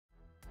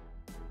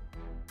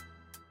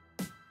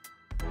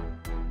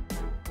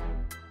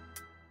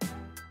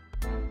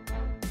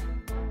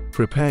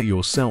Prepare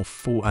yourself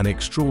for an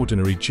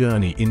extraordinary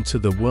journey into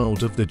the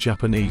world of the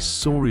Japanese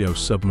Sorio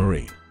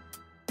submarine.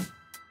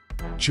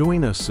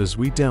 Join us as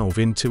we delve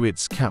into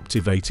its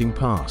captivating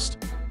past,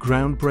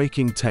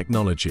 groundbreaking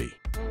technology,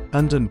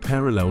 and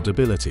unparalleled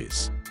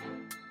abilities.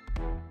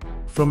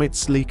 From its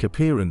sleek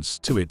appearance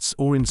to its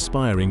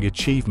awe-inspiring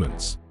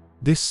achievements,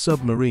 this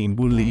submarine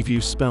will leave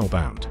you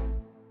spellbound.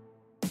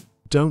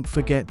 Don't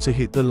forget to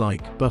hit the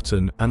like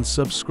button and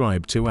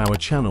subscribe to our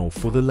channel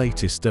for the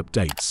latest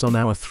updates on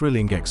our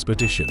thrilling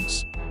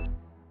expeditions.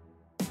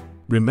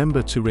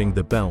 Remember to ring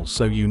the bell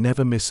so you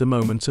never miss a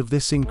moment of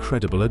this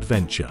incredible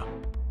adventure.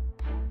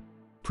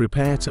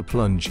 Prepare to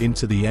plunge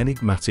into the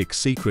enigmatic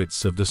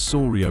secrets of the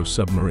Sorio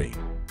submarine.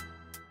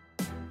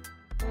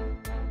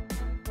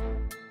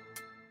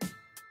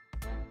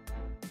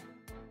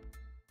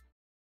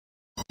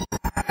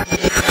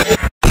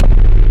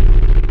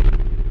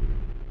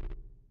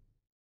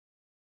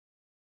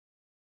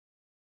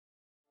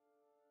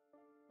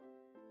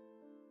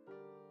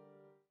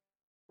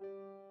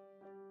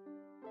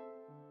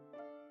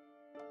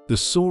 The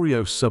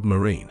Sorio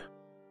submarine,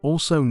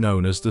 also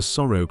known as the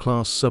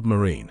Soryu-Class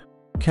Submarine,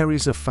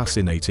 carries a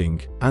fascinating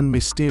and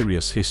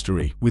mysterious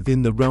history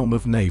within the realm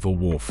of naval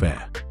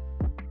warfare.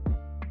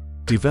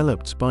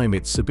 Developed by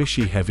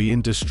Mitsubishi Heavy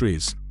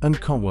Industries and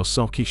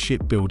Kawasaki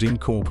Shipbuilding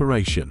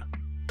Corporation,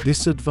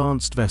 this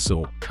advanced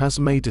vessel has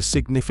made a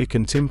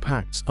significant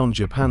impact on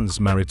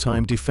Japan's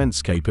maritime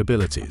defense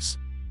capabilities.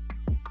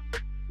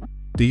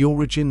 The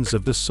origins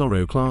of the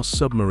Soryu-Class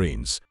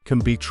submarines can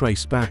be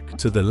traced back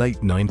to the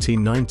late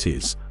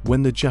 1990s,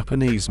 when the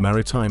Japanese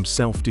Maritime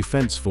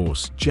Self-Defense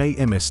Force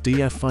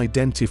 (JMSDF)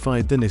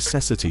 identified the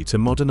necessity to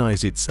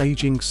modernize its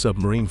aging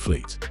submarine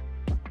fleet.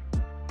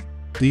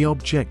 The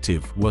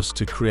objective was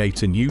to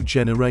create a new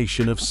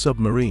generation of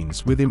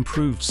submarines with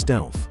improved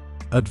stealth,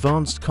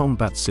 advanced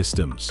combat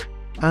systems,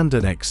 and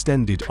an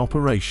extended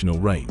operational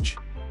range.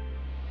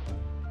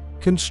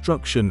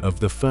 Construction of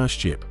the first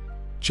ship,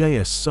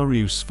 JS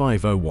Soryu's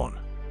 501,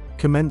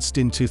 commenced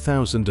in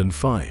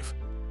 2005,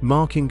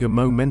 marking a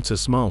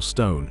momentous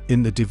milestone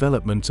in the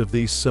development of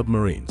these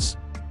submarines.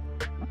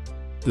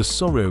 The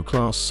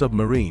Soryu-Class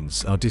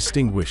submarines are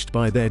distinguished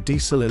by their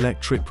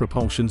diesel-electric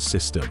propulsion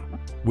system,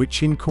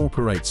 which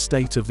incorporates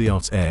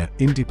state-of-the-art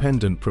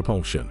air-independent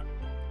propulsion.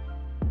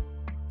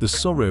 The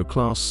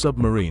Soryu-Class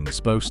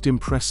submarines boast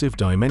impressive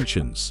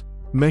dimensions,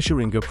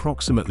 measuring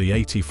approximately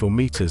 84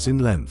 meters in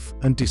length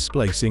and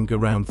displacing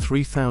around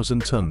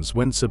 3,000 tons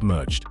when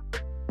submerged.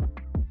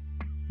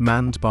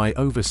 Manned by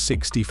over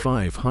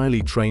 65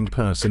 highly trained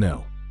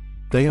personnel,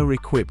 they are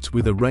equipped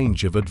with a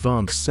range of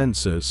advanced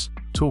sensors,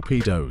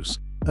 torpedoes,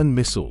 and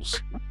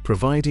missiles,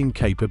 providing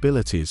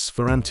capabilities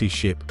for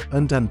anti-ship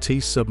and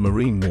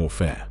anti-submarine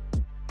warfare.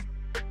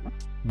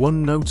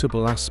 One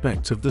notable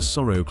aspect of the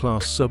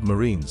Soryu-Class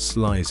submarines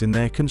lies in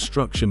their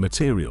construction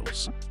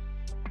materials.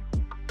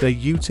 They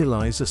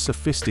utilize a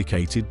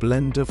sophisticated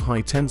blend of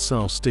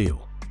high-tensile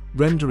steel,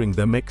 rendering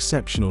them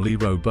exceptionally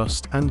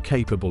robust and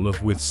capable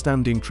of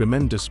withstanding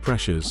tremendous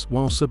pressures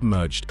while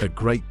submerged at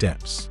great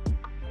depths.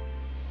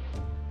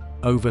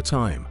 Over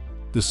time,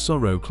 the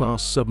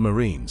Soryu-Class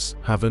submarines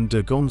have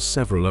undergone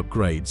several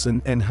upgrades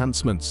and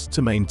enhancements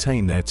to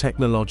maintain their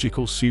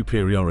technological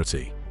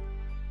superiority.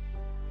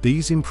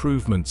 These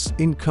improvements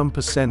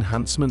encompass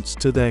enhancements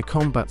to their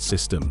combat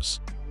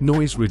systems,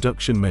 noise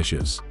reduction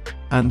measures,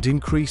 and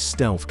increased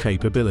stealth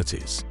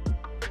capabilities.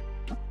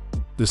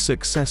 The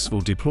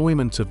successful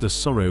deployment of the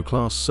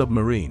Soryu-Class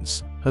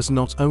submarines has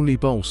not only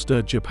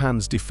bolstered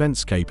Japan's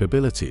defense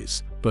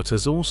capabilities, but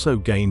has also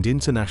gained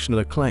international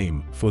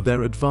acclaim for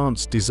their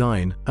advanced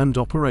design and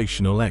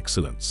operational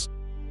excellence.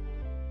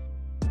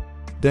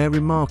 Their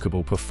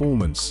remarkable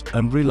performance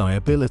and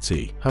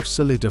reliability have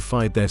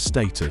solidified their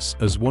status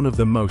as one of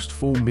the most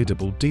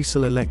formidable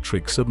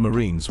diesel-electric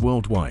submarines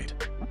worldwide.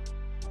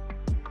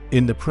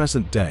 In the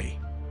present day,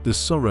 the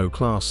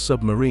Soryu-Class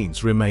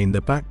submarines remain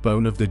the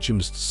backbone of the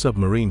Japanese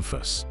submarine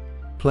force,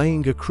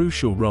 playing a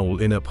crucial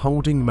role in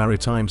upholding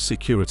maritime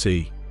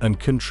security and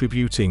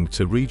contributing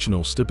to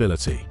regional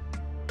stability.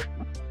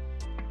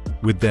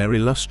 With their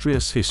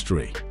illustrious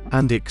history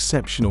and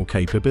exceptional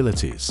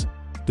capabilities,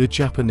 the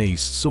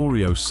Japanese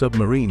Sorio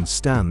submarines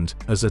stand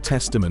as a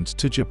testament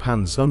to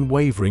Japan's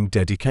unwavering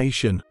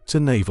dedication to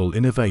naval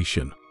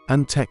innovation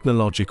and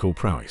technological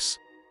prowess.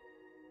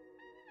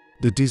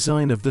 The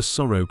design of the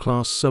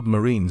Soryu-Class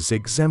submarines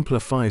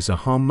exemplifies a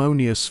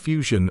harmonious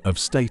fusion of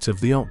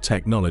state-of-the-art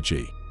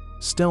technology,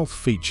 stealth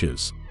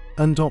features,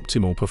 and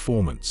optimal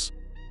performance.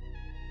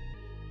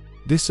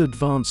 This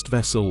advanced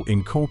vessel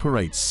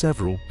incorporates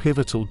several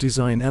pivotal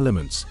design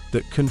elements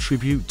that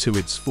contribute to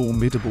its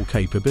formidable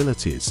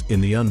capabilities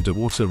in the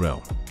underwater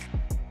realm.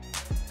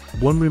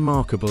 One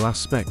remarkable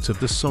aspect of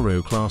the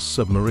Soryu-Class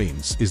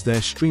submarines is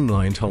their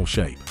streamlined hull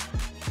shape.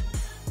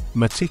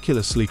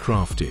 Meticulously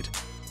crafted,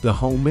 the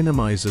hull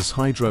minimizes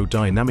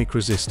hydrodynamic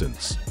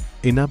resistance,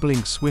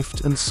 enabling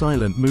swift and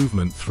silent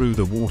movement through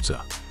the water.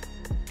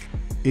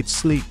 Its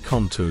sleek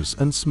contours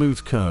and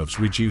smooth curves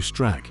reduce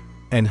drag,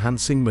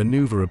 enhancing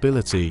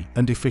maneuverability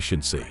and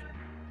efficiency.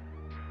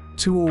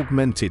 To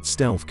augment its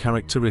stealth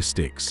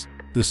characteristics,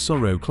 the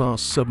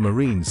Soryu-Class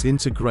Submarines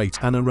integrate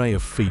an array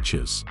of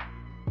features.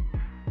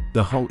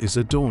 The hull is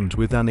adorned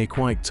with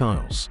anechoic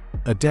tiles,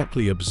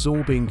 adeptly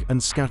absorbing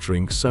and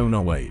scattering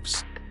sonar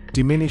waves,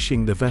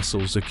 diminishing the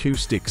vessel's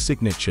acoustic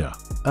signature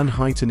and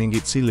heightening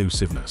its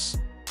elusiveness.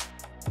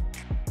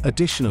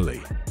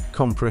 Additionally,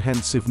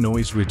 comprehensive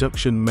noise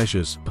reduction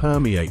measures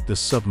permeate the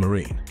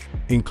submarine,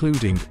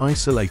 including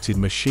isolated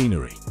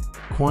machinery,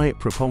 quiet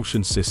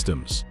propulsion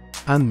systems,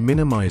 and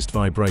minimized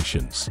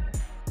vibrations.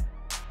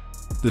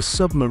 The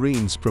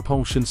submarine's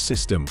propulsion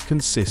system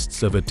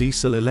consists of a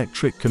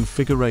diesel-electric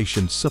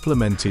configuration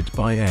supplemented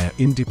by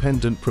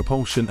air-independent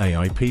propulsion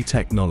AIP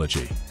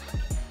technology.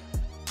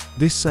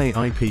 This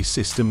AIP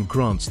system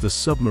grants the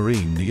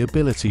submarine the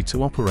ability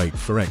to operate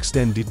for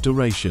extended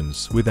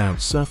durations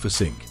without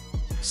surfacing,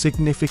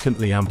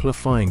 significantly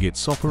amplifying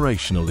its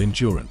operational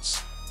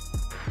endurance.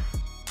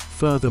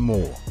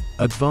 Furthermore,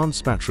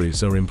 advanced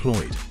batteries are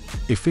employed,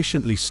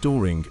 efficiently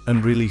storing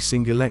and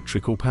releasing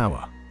electrical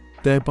power,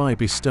 thereby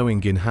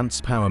bestowing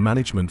enhanced power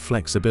management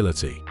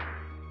flexibility.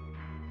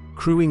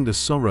 Crewing the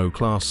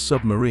Soryu-Class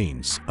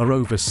submarines are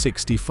over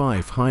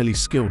 65 highly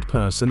skilled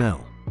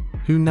personnel,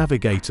 who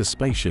navigate a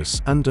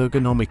spacious and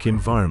ergonomic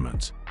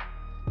environment.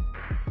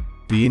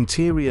 The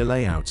interior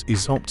layout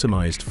is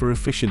optimized for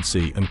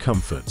efficiency and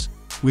comfort,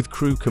 with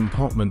crew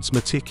compartments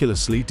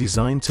meticulously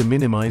designed to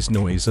minimize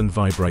noise and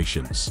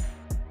vibrations.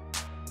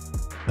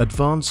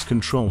 Advanced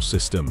control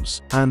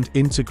systems and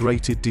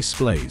integrated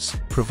displays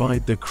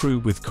provide the crew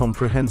with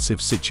comprehensive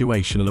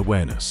situational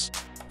awareness,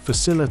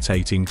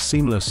 facilitating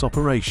seamless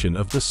operation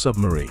of the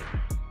submarine.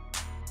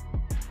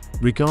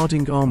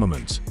 Regarding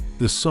armament,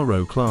 the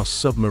Soryu-Class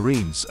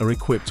submarines are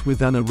equipped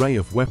with an array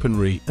of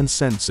weaponry and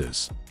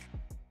sensors.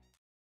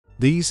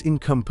 These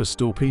encompass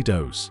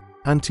torpedoes,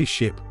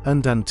 anti-ship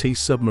and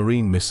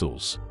anti-submarine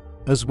missiles,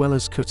 as well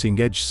as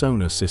cutting-edge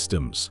sonar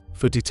systems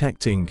for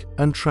detecting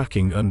and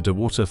tracking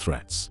underwater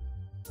threats.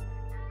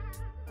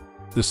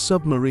 The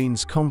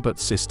submarine's combat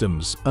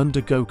systems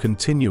undergo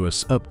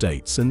continuous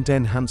updates and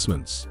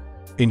enhancements,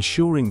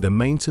 ensuring the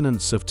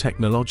maintenance of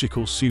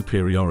technological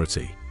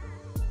superiority.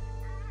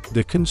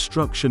 The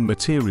construction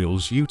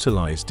materials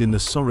utilized in the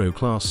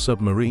Soryu-Class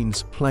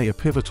submarines play a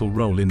pivotal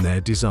role in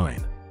their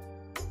design.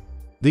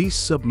 These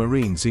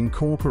submarines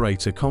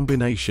incorporate a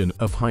combination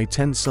of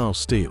high-tensile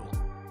steel,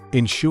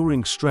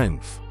 ensuring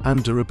strength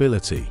and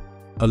durability,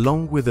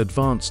 along with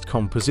advanced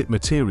composite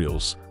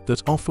materials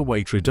that offer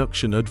weight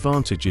reduction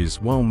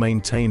advantages while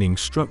maintaining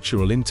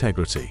structural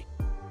integrity.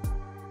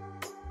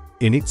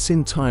 In its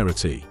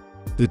entirety,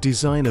 the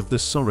design of the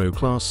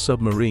Soryu-Class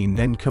submarine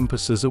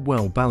encompasses a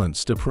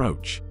well-balanced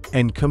approach,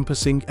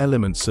 encompassing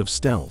elements of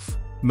stealth,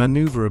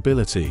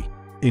 maneuverability,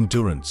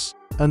 endurance,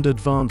 and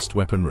advanced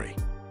weaponry.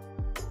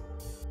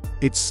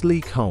 Its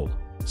sleek hull,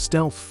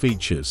 stealth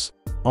features,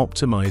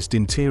 optimized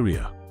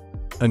interior,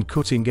 and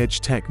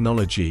cutting-edge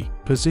technology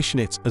position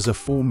it as a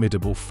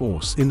formidable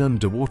force in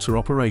underwater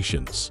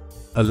operations,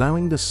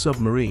 allowing the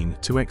submarine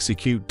to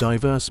execute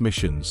diverse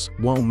missions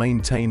while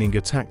maintaining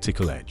a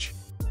tactical edge.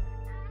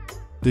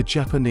 The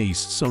Japanese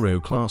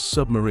Sorio-class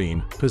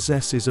submarine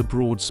possesses a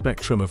broad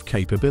spectrum of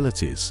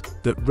capabilities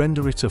that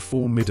render it a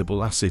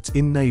formidable asset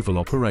in naval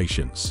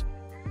operations.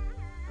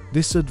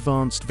 This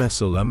advanced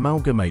vessel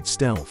amalgamates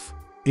stealth,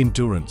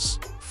 endurance,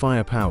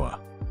 firepower,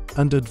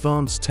 and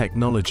advanced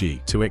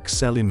technology to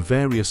excel in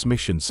various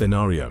mission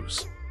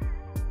scenarios.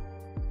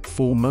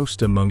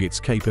 Foremost among its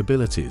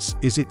capabilities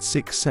is its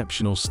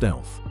exceptional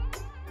stealth.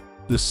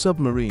 The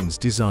submarine's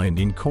design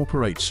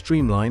incorporates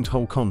streamlined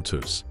hull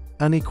contours,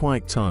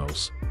 anechoic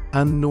tiles,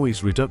 and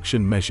noise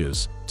reduction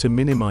measures to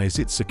minimize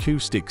its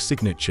acoustic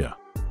signature,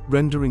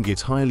 rendering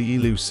it highly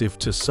elusive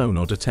to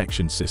sonar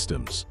detection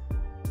systems.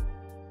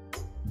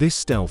 This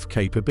stealth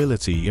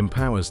capability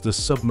empowers the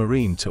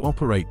submarine to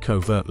operate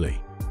covertly,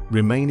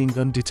 remaining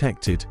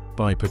undetected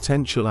by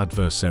potential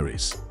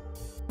adversaries.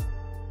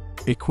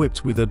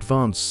 Equipped with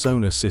advanced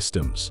sonar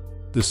systems,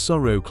 the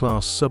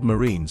Soryu-class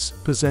submarines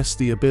possess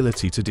the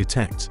ability to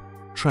detect,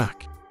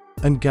 track,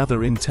 and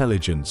gather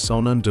intelligence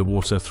on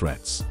underwater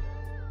threats.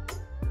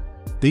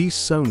 These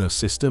sonar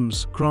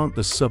systems grant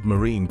the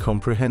submarine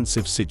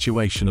comprehensive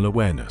situational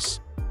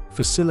awareness,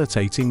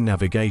 facilitating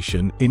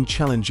navigation in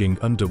challenging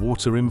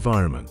underwater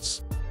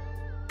environments.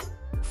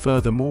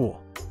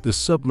 Furthermore, the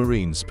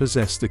submarines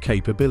possess the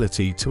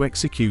capability to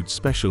execute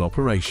special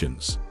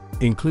operations,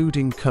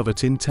 including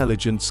covert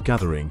intelligence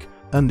gathering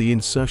and the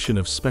insertion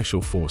of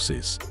special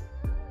forces.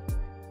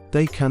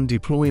 They can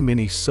deploy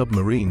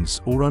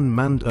mini-submarines or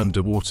unmanned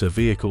underwater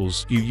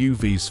vehicles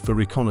UUVs for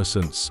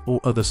reconnaissance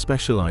or other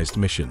specialized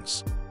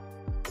missions.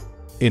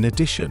 In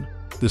addition,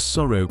 the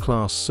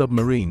Soryu-class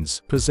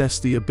submarines possess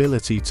the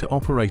ability to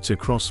operate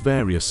across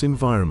various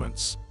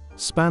environments,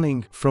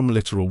 spanning from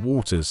littoral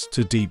waters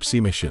to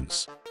deep-sea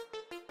missions.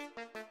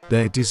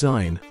 Their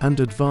design and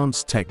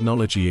advanced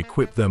technology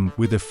equip them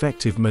with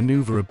effective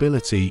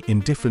maneuverability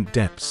in different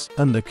depths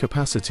and the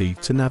capacity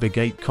to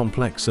navigate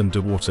complex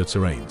underwater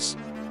terrains.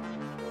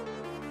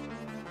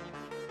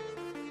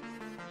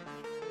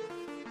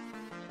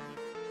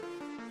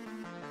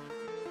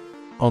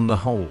 On the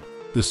whole,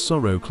 the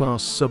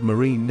Soryu-Class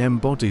Submarine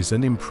embodies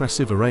an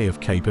impressive array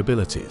of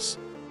capabilities.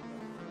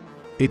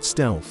 Its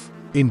stealth,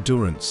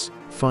 endurance,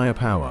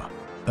 firepower,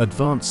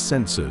 advanced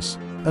sensors,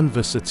 and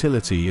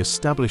versatility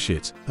establish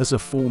it as a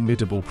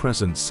formidable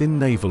presence in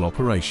naval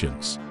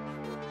operations.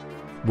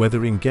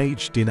 Whether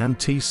engaged in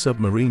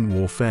anti-submarine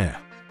warfare,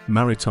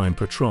 maritime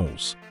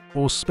patrols,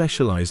 or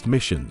specialized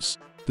missions,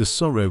 the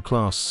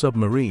Soryu-Class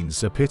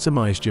submarines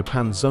epitomize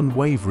Japan's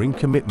unwavering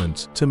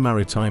commitment to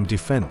maritime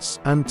defense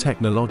and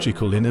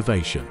technological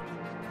innovation.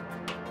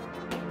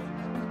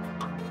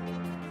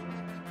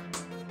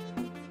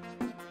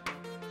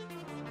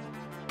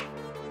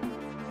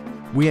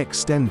 We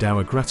extend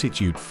our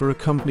gratitude for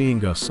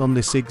accompanying us on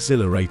this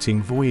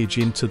exhilarating voyage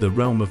into the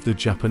realm of the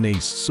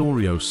Japanese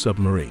Sorio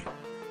submarine.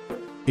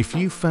 If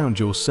you found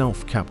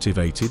yourself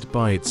captivated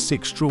by its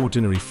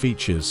extraordinary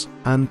features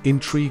and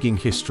intriguing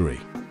history,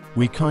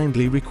 we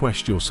kindly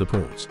request your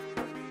support.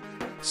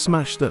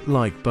 Smash that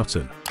like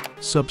button,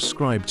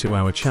 subscribe to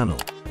our channel,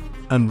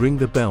 and ring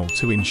the bell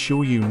to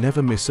ensure you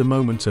never miss a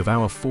moment of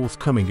our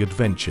forthcoming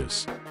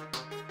adventures.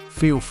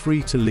 Feel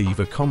free to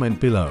leave a comment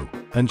below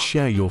and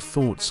share your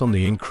thoughts on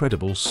the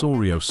incredible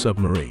Sorio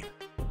submarine.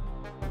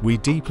 We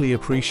deeply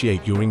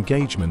appreciate your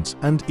engagement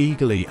and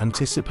eagerly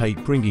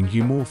anticipate bringing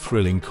you more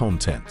thrilling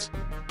content.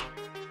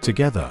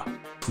 Together,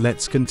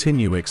 let's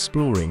continue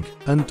exploring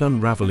and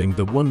unraveling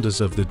the wonders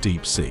of the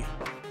deep sea.